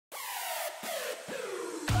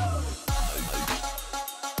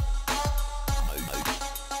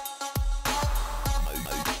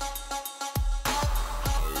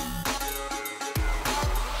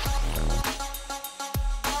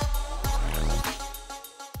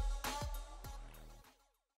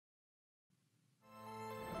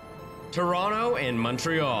Toronto and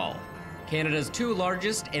Montreal, Canada's two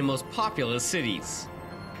largest and most populous cities.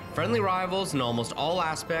 Friendly rivals in almost all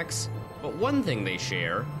aspects, but one thing they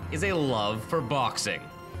share is a love for boxing.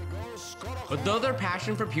 But though their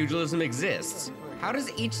passion for pugilism exists, how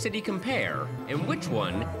does each city compare, and which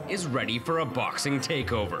one is ready for a boxing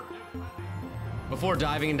takeover? Before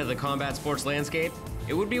diving into the combat sports landscape,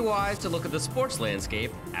 it would be wise to look at the sports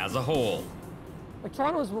landscape as a whole. Like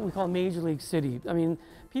Toronto is what we call a major league city. I mean,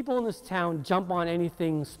 people in this town jump on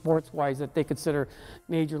anything sports-wise that they consider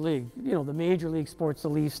major league. You know, the major league sports, the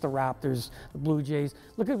Leafs, the Raptors, the Blue Jays.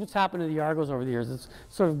 Look at what's happened to the Argos over the years. It's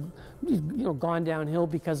sort of, gone downhill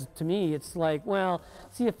because to me, it's like, well,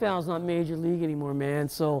 CFL is not major league anymore, man.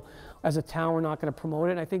 So as a town, we're not going to promote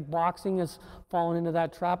it. And I think boxing has fallen into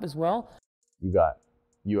that trap as well. You got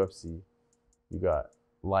UFC, you got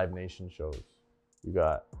Live Nation shows, you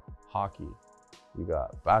got hockey, you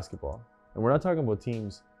got basketball. And we're not talking about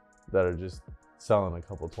teams that are just selling a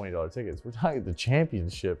couple $20 tickets. We're talking the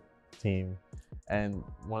championship team and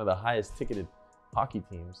one of the highest ticketed hockey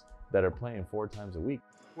teams that are playing 4 times a week.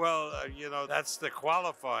 Well, that's the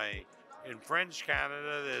qualifying. In French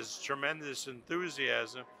Canada, there's tremendous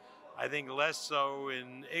enthusiasm. I think less so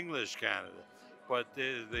in English Canada. But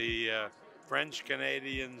the French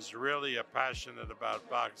Canadians really are passionate about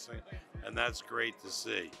boxing, and that's great to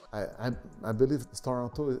see. I believe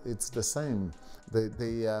Toronto, it's the same.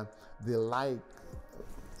 They like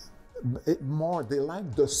it more. They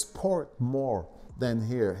like the sport more than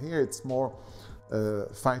here. Here it's more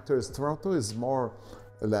fighters. Toronto is more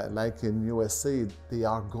like in USA. They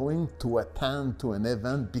are going to attend to an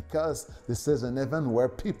event because this is an event where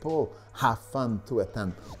people have fun to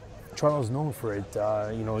attend. Toronto's known for it.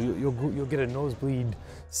 You'll get a nosebleed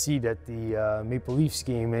seat at the Maple Leafs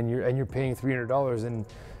game, and you're paying $300,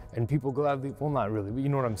 and people gladly, well, not really, but you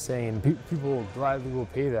know what I'm saying. People gladly will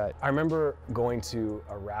pay that. I remember going to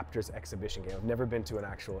a Raptors exhibition game. I've never been to an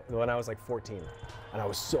actual, when I was like 14, and I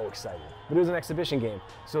was so excited. But it was an exhibition game.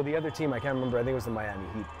 So the other team, I can't remember, I think it was the Miami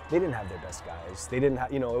Heat. They didn't have their best guys. They didn't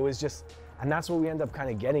have, it was just, and that's what we end up kind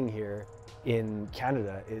of getting here in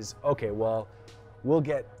Canada is, okay, well,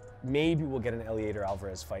 maybe we'll get an Elliot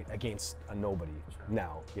Alvarez fight against a nobody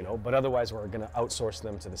now, but otherwise we're going to outsource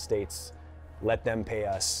them to the States, let them pay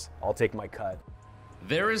us, I'll take my cut.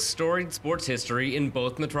 There is storied sports history in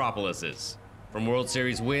both metropolises, from World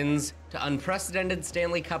Series wins to unprecedented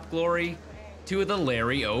Stanley Cup glory to the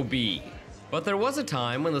Larry O.B. But there was a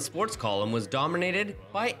time when the sports column was dominated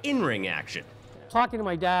by in-ring action. Talking to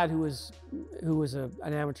my dad, who was an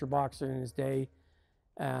amateur boxer in his day,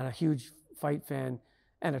 and a huge fight fan,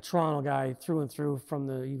 and a Toronto guy through and through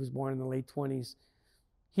he was born in the late 20s.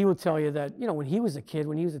 He would tell you that, when he was a kid,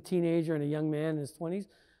 when he was a teenager and a young man in his 20s,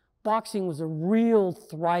 boxing was a real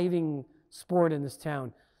thriving sport in this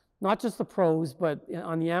town. Not just the pros, but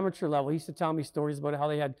on the amateur level. He used to tell me stories about how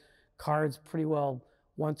they had cards pretty well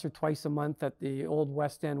once or twice a month at the old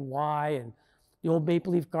West End Y, and the old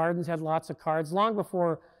Maple Leaf Gardens had lots of cards long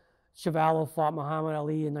before Chevalo fought Muhammad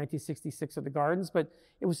Ali in 1966 at the Gardens, but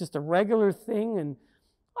it was just a regular thing. And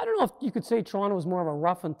I don't know if you could say Toronto was more of a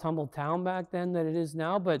rough and tumble town back then than it is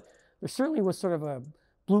now, but there certainly was sort of a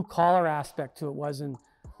blue-collar aspect to it. And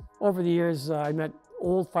over the years, I met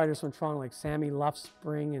old fighters from Toronto like Sammy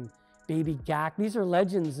Luffspring and Baby Gak. These are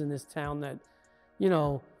legends in this town that,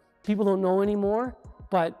 people don't know anymore,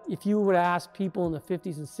 but if you would ask people in the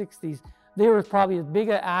 50s and 60s, they were probably as big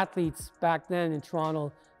athletes back then in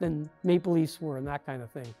Toronto than Maple Leafs were and that kind of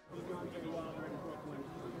thing.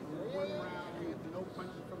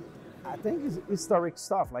 I think it's historic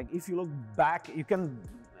stuff. Like if you look back,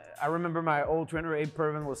 I remember my old trainer, Abe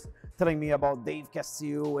Pervin, was telling me about Dave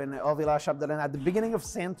Castillo and Ovila Chapdelaine at the beginning of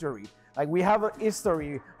century. Like we have a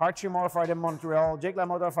history. Archie Moore fight in Montreal, Jake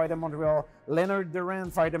LaMotta fight in Montreal, Leonard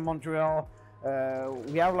Duran fight in Montreal.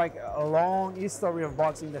 We have like a long history of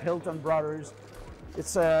boxing, the Hilton brothers.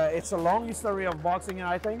 It's a long history of boxing, and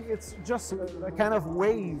I think it's just a kind of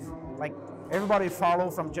wave. Like everybody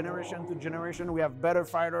follow from generation to generation. We have better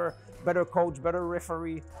fighter, better coach, better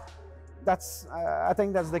referee. I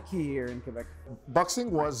think that's the key here in Quebec.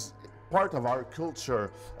 Boxing was part of our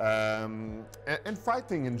culture and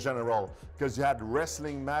fighting in general, because you had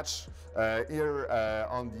wrestling match here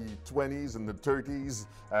on the 20s and the 30s,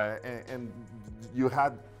 and you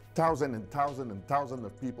had thousands and thousands and thousands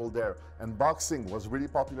of people there. And boxing was really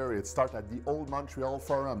popular. It started at the old Montreal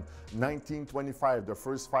Forum, 1925, the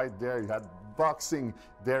first fight there. You had boxing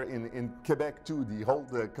there in Quebec too, the whole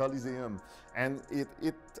Coliseum. And it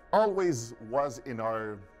always was in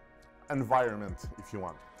our environment, if you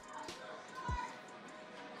want.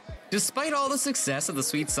 Despite all the success of the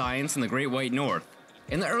sweet science in the Great White North,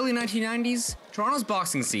 In the early 1990s, Toronto's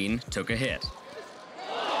boxing scene took a hit.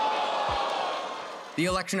 The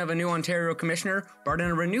election of a new Ontario commissioner brought in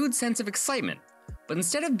a renewed sense of excitement, but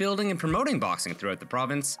instead of building and promoting boxing throughout the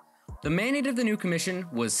province, the mandate of the new commission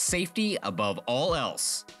was safety above all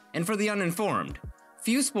else. And for the uninformed,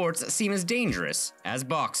 few sports seem as dangerous as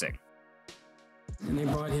boxing. And they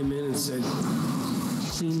brought him in and said,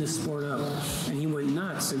 clean the sport up. And he went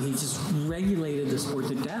nuts, and he just regulated the sport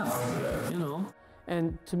to death, you know.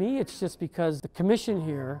 And to me, it's just because the commission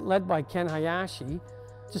here, led by Ken Hayashi,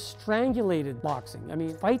 just strangulated boxing. I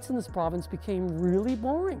mean, fights in this province became really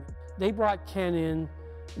boring. They brought Ken in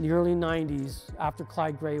the early 90s, after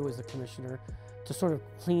Clyde Gray was the commissioner, to sort of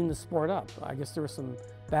clean the sport up. I guess there were some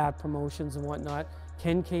bad promotions and whatnot.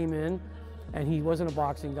 Ken came in, and he wasn't a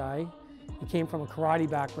boxing guy. He came from a karate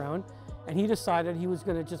background, and he decided he was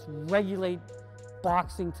going to just regulate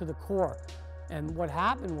boxing to the core. And what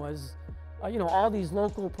happened was, you know, all these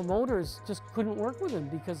local promoters just couldn't work with him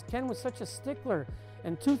because Ken was such a stickler.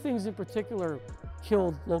 And two things in particular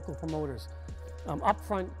killed local promoters.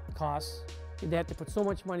 Upfront costs, they had to put so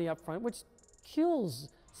much money up front, which kills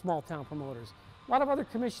small town promoters. A lot of other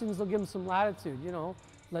commissions, they'll give them some latitude, you know,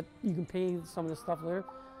 you can pay some of the stuff later.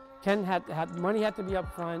 Ken money had to be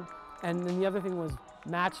up front, and then the other thing was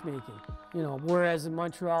matchmaking, you know, whereas in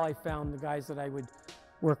Montreal, I found the guys that I would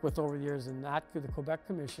work with over the years in the Quebec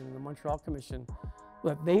Commission and the Montreal Commission,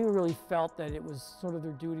 that they really felt that it was sort of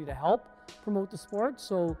their duty to help promote the sport.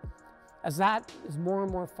 So as more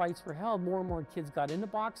and more fights were held, more and more kids got into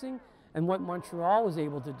boxing. And what Montreal was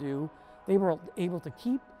able to do, they were able to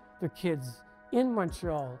keep their kids in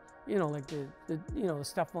Montreal. You know, like the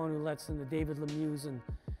Stéphane Ouellets and the David Lemieux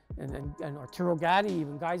and Arturo Gatti,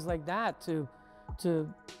 even guys like that, to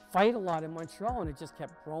fight a lot in Montreal, and it just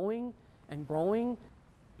kept growing and growing.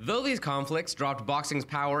 Though these conflicts dropped boxing's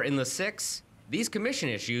power in the 60s, these commission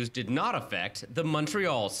issues did not affect the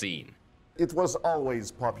Montreal scene. It was always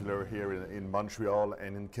popular here in Montreal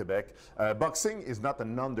and in Quebec. Boxing is not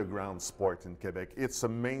an underground sport in Quebec. It's a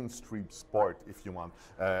mainstream sport, if you want.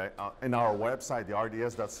 In our website, the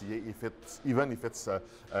rds.ca, even if it's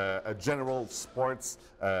a general sports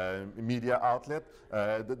media outlet,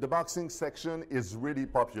 the boxing section is really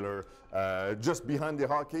popular. Just behind the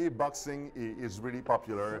hockey, boxing is really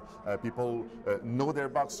popular. People know their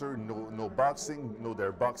boxer, know boxing, know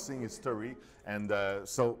their boxing history, and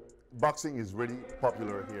so boxing is really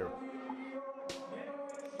popular here.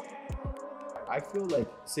 I feel like,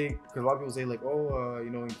 say, because a lot of people say like, oh, you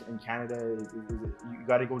know, in Canada, you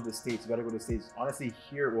got to go to the States, you got to go to the States. Honestly,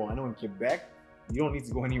 here, well, I know in Quebec, you don't need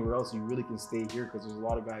to go anywhere else. You really can stay here because there's a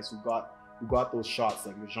lot of guys who got those shots,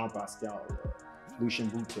 like Jean Pascal, Lucian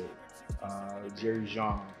Bute, Jerry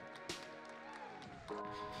Jean.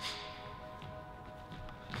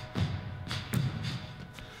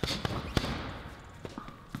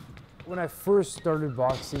 When I first started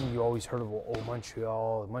boxing, you always heard of, oh,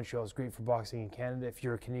 Montreal. Montreal's great for boxing in Canada. If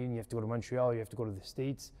you're a Canadian, you have to go to Montreal, you have to go to the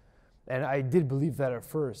States. And I did believe that at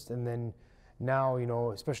first. And then now, you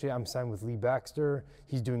know, especially I'm signed with Baxter.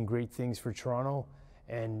 He's doing great things for Toronto.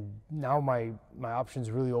 And now my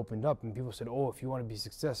options really opened up. And people said, oh, if you want to be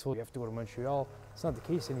successful, you have to go to Montreal. It's not the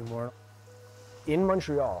case anymore. In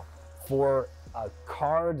Montreal, for a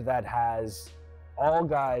card that has all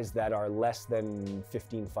guys that are less than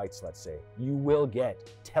 15 fights, let's say, you will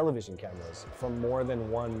get television cameras from more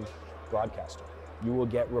than one broadcaster. You will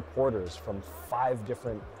get reporters from 5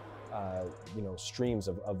 different streams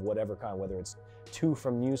of whatever kind, whether it's 2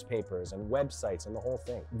 from newspapers and websites and the whole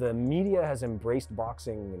thing. The media has embraced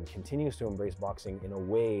boxing and continues to embrace boxing in a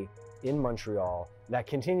way in Montreal that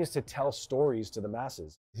continues to tell stories to the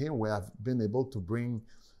masses. Here we have been able to bring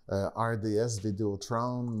RDS,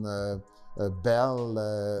 Videotron,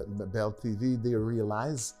 Bell TV. They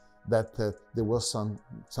realized that there was some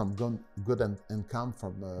good income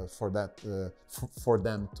for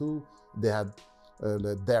them too. They had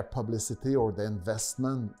their publicity or the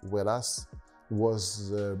investment with us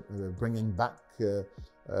was bringing back good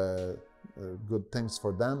things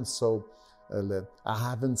for them. So I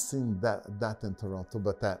haven't seen that in Toronto,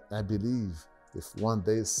 but I believe if one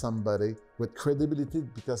day somebody with credibility,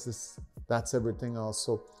 because that's everything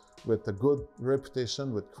also, with a good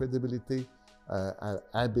reputation, with credibility,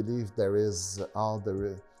 I believe there is all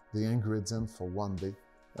the ingredients for one day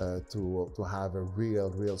to have a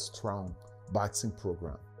real strong boxing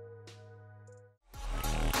program.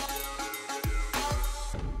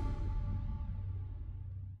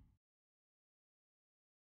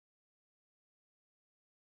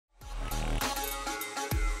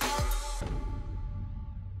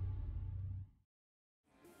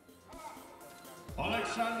 Alex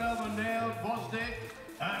Alexander the Nail Bosdick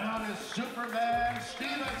and on his Superman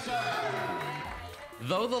Stevenson.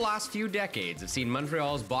 Though the last few decades have seen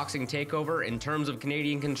Montreal's boxing takeover in terms of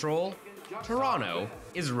Canadian control, Toronto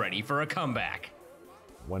is ready for a comeback.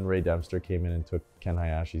 When Ray Dempster came in and took Ken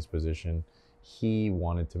Hayashi's position, he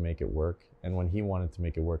wanted to make it work. And when he wanted to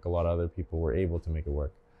make it work, a lot of other people were able to make it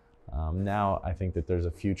work. Now I think that there's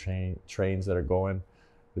a few trains that are going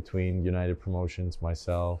between United Promotions,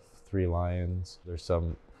 myself, Three Lions. There's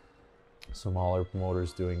some smaller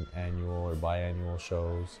promoters doing annual or biannual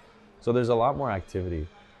shows. So there's a lot more activity.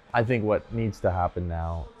 I think what needs to happen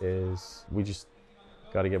now is we just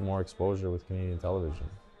got to get more exposure with Canadian television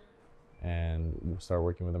and start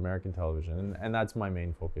working with American television. And that's my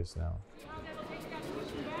main focus now.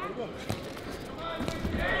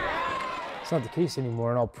 It's not the case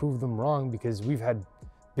anymore, and I'll prove them wrong because we've had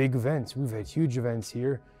big events. We've had huge events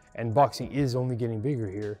here, and boxing is only getting bigger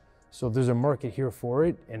here. So there's a market here for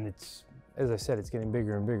it, and it's, as I said, it's getting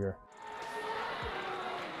bigger and bigger.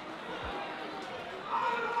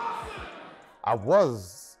 I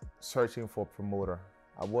was searching for a promoter.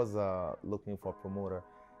 I was looking for a promoter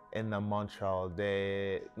in Montreal.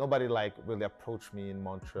 Nobody really approached me in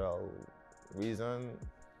Montreal. Reason?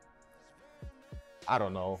 I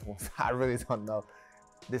don't know. I really don't know.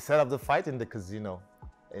 They set up the fight in the casino,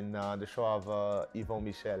 in the show of Yvon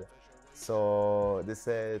Michel. So they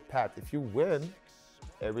said, Pat, if you win,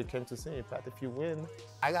 we came to see me, Pat, if you win,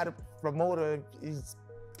 I got a promoter, he's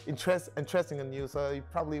interesting in you, so he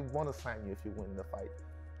probably want to sign you if you win the fight.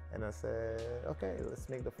 And I said, okay, let's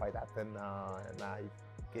make the fight happen. And I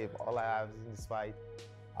gave all I have in this fight.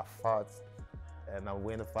 I fought, and I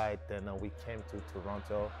win the fight. Then we came to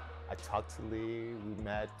Toronto. I talked to Lee, we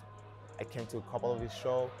met. I came to a couple of his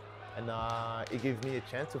shows, and he gave me a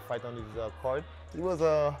chance to fight on his card. It was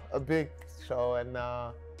a big show, and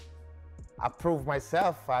I proved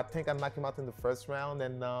myself. I think I knocked him out in the first round,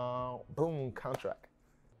 and boom, contract.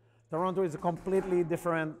 Toronto is a completely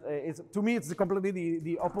different, to me it's completely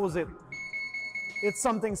the opposite. It's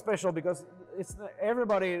something special because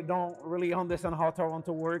everybody don't really understand how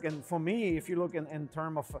Toronto works, and for me, if you look in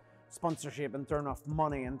terms of sponsorship, in terms of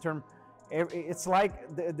money, it's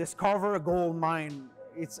like discover a gold mine.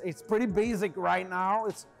 It's pretty basic right now.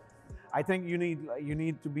 I think you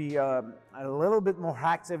need to be a little bit more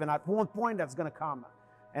active, and at one point that's gonna come.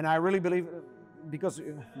 And I really believe, because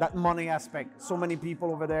that money aspect, so many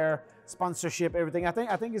people over there, sponsorship, everything. I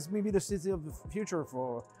think it's maybe the city of the future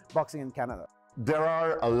for boxing in Canada. There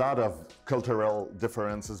are a lot of cultural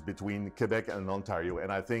differences between Quebec and Ontario,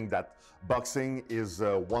 and I think that boxing is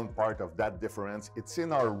one part of that difference. It's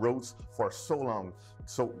in our roots for so long,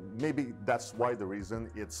 so maybe that's why the reason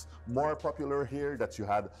it's more popular here, that you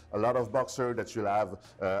had a lot of boxers, that you have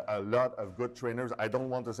a lot of good trainers. I don't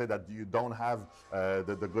want to say that you don't have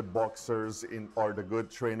the good boxers or the good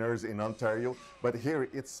trainers in Ontario, but here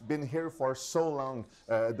it's been here for so long.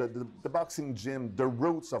 The boxing gym, the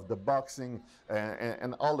roots of the boxing,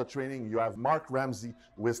 and all the training. You have Mark Ramsey,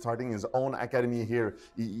 who is starting his own academy here.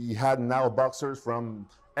 He had now boxers from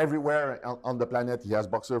everywhere on the planet. He has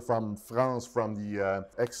boxers from France, from the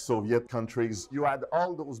ex-Soviet countries. You had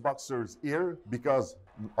all those boxers here because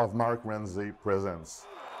of Mark Ramsey's presence.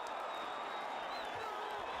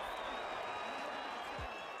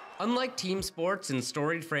 Unlike team sports and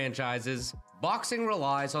storied franchises, boxing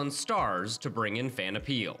relies on stars to bring in fan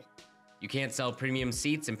appeal. You can't sell premium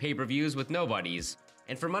seats and pay-per-views with nobodies,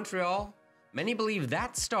 and for Montreal, many believe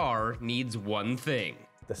that star needs one thing.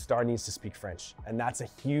 The star needs to speak French, and that's a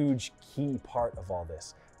huge key part of all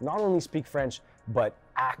this. Not only speak French, but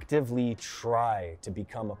actively try to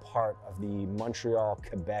become a part of the Montreal,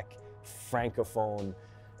 Quebec, Francophone,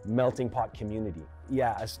 melting pot community.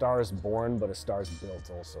 Yeah, a star is born, but a star is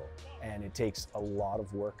built also. And it takes a lot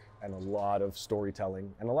of work and a lot of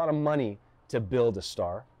storytelling and a lot of money to build a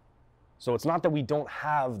star. So it's not that we don't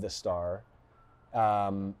have the star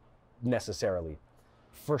necessarily.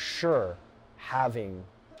 For sure, having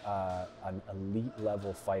an elite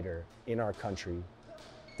level fighter in our country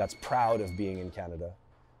that's proud of being in Canada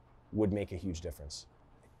would make a huge difference.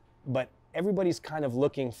 But everybody's kind of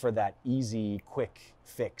looking for that easy, quick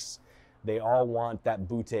fix. They all want that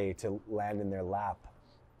Bute to land in their lap,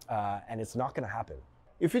 and it's not going to happen.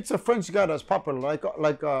 If it's a French guy that's popular, like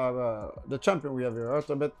the champion we have here,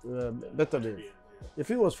 better. If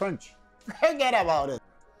he was French, forget about it.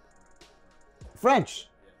 French,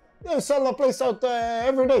 they sell the place out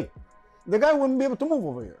every day. The guy wouldn't be able to move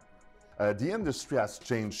over here. The industry has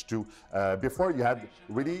changed too. Before you had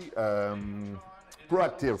really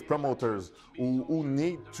proactive promoters who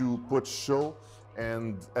need to put show,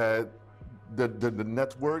 and the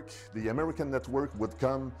network, the American network would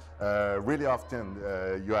come really often.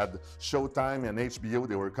 You had Showtime and HBO,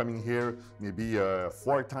 they were coming here maybe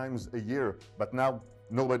 4 times a year, but now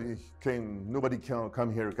nobody can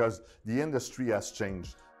come here because the industry has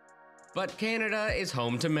changed. But Canada is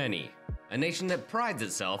home to many, a nation that prides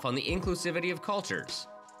itself on the inclusivity of cultures.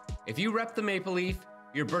 If you rep the Maple Leaf,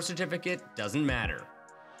 your birth certificate doesn't matter,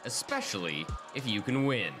 especially if you can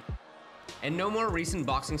win. And no more recent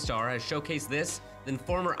boxing star has showcased this than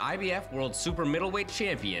former IBF World Super Middleweight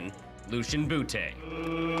Champion, Lucian Bute.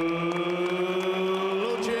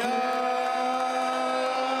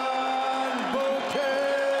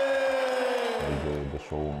 The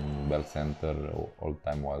show in Bell Center all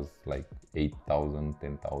time was like 8,000,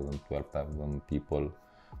 10,000, 12,000 people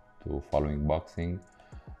to following boxing,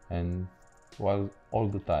 and was all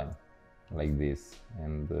the time like this.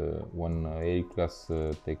 And when Eric Class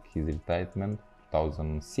take his retirement,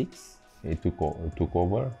 2006, he took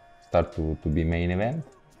over, start to be main event,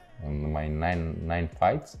 and my nine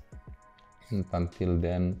fights. And until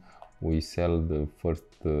then, we sell the first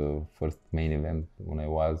main event when I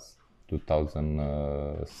was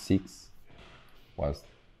 2006, was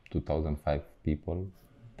 2,005 people,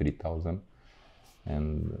 3,000,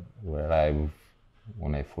 and we arrived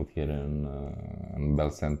when I fought here in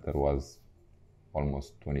Bell Center was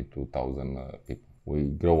almost 22,000 people. We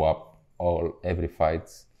grow up every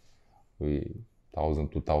fights,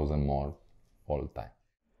 1,000, 2,000 more all the time.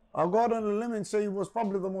 I'll go out on a limb and say he was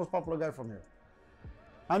probably the most popular guy from here.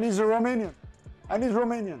 And he's a Romanian.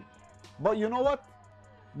 But you know what?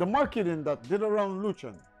 The marketing that did around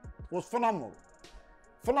Lucian was phenomenal.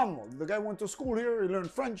 Phenomenal. The guy went to school here, he learned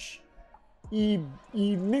French. He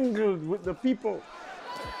mingled with the people.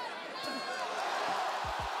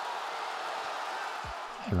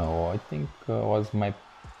 No, I think was my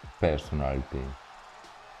personality,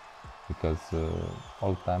 because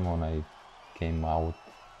all the time when I came out,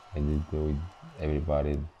 I did with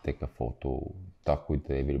everybody, take a photo, talk with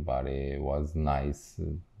everybody, it was nice,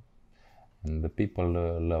 and the people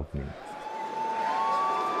love me.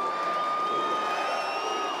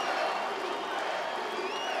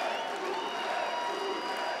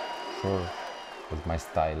 Sure, it was my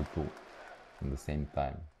style too, at the same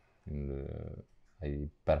time. I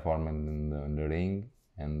performed in the ring,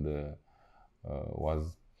 and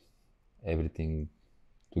was everything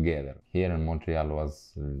together. Here in Montreal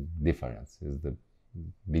was different. It's the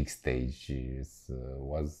big stage.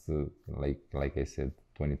 Was like I said,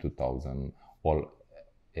 22,000.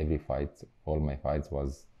 Every fight, all my fights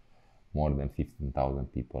was more than 15,000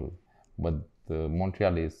 people. But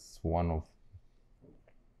Montreal is one of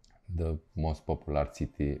the most popular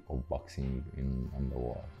city of boxing in the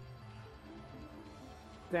world.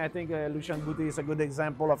 I think Lucian Bute is a good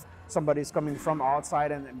example of somebody who's coming from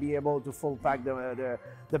outside and be able to full pack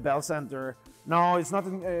the Bell Center. No, it's not.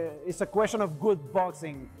 It's a question of good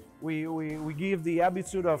boxing. We give the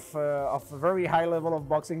attitude of a very high level of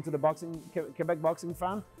boxing to the Quebec boxing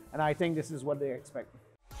fan, and I think this is what they expect.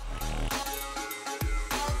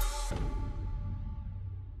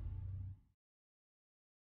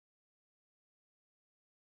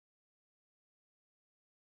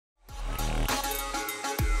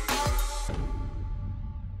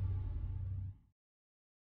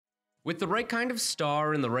 With the right kind of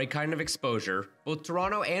star and the right kind of exposure, both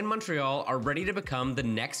Toronto and Montreal are ready to become the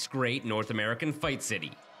next great North American fight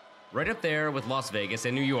city, right up there with Las Vegas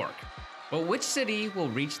and New York. But which city will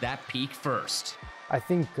reach that peak first? I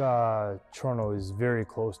think Toronto is very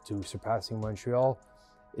close to surpassing Montreal.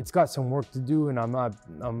 It's got some work to do, and I'm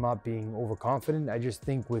not being overconfident. I just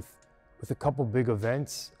think with a couple big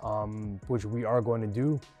events, which we are going to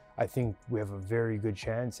do, I think we have a very good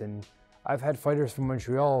chance. And I've had fighters from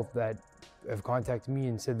Montreal that have contacted me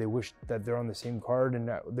and said they wish that they're on the same card, and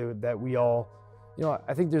that we all, you know,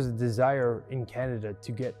 I think there's a desire in Canada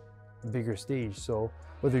to get a bigger stage. So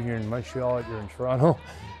whether you're in Montreal, you're in Toronto,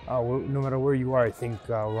 no matter where you are, I think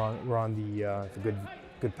we're on the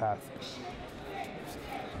good path.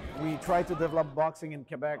 We try to develop boxing in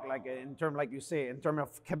Quebec, like like you say, in terms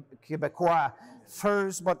of Quebecois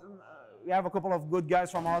first, but we have a couple of good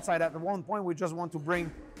guys from outside. At one point, we just want to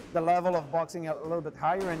bring the level of boxing a little bit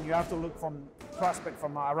higher, and you have to look from prospect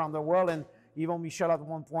from around the world. And Yvon Michel at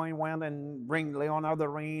one point went and bring Leonard the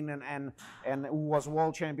Rain and who was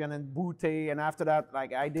world champion, and Bute, and after that,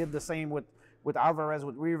 like I did the same with Alvarez,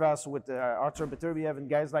 with Rivas, with Arthur Beterbiev, and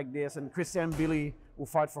guys like this, and Christian Billy, who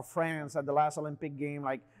fought for France at the last Olympic game.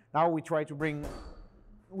 Like now we try to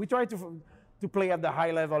play at the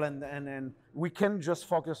high level, and we can just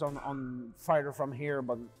focus on fighter from here,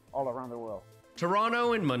 but all around the world.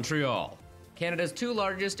 Toronto and Montreal. Canada's two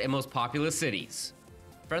largest and most populous cities.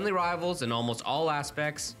 Friendly rivals in almost all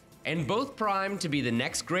aspects, and both primed to be the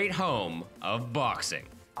next great home of boxing.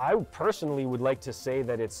 I personally would like to say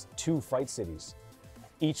that it's two fight cities,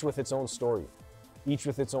 each with its own story, each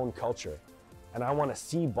with its own culture. And I want to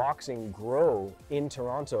see boxing grow in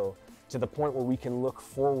Toronto to the point where we can look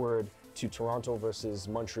forward to Toronto versus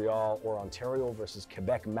Montreal or Ontario versus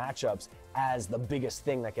Quebec matchups as the biggest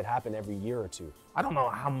thing that could happen every year or two. I don't know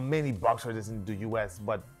how many boxers is in the US,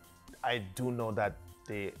 but I do know that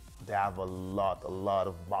they have a lot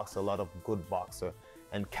of boxers, a lot of good boxers.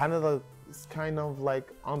 And Canada is kind of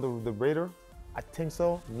like under the radar. I think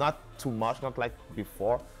so. Not too much, not like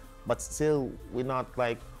before, but still we're not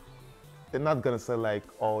like, they're not gonna say like,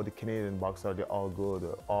 oh, the Canadian boxers, they're all good,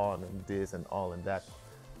 or on and this and all and that.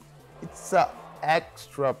 It's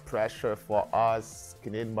extra pressure for us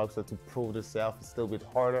Canadian boxers to prove themselves. It's still a bit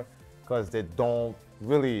harder because they don't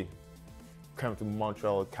really come to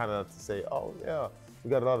Montreal, Canada to say, oh yeah, we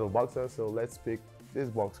got a lot of boxers, so let's pick this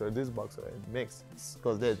boxer, and mix,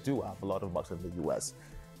 because they do have a lot of boxers in the US.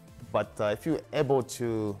 But if you're able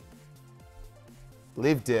to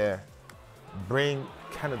live there, bring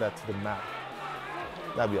Canada to the map,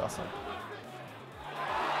 that'd be awesome.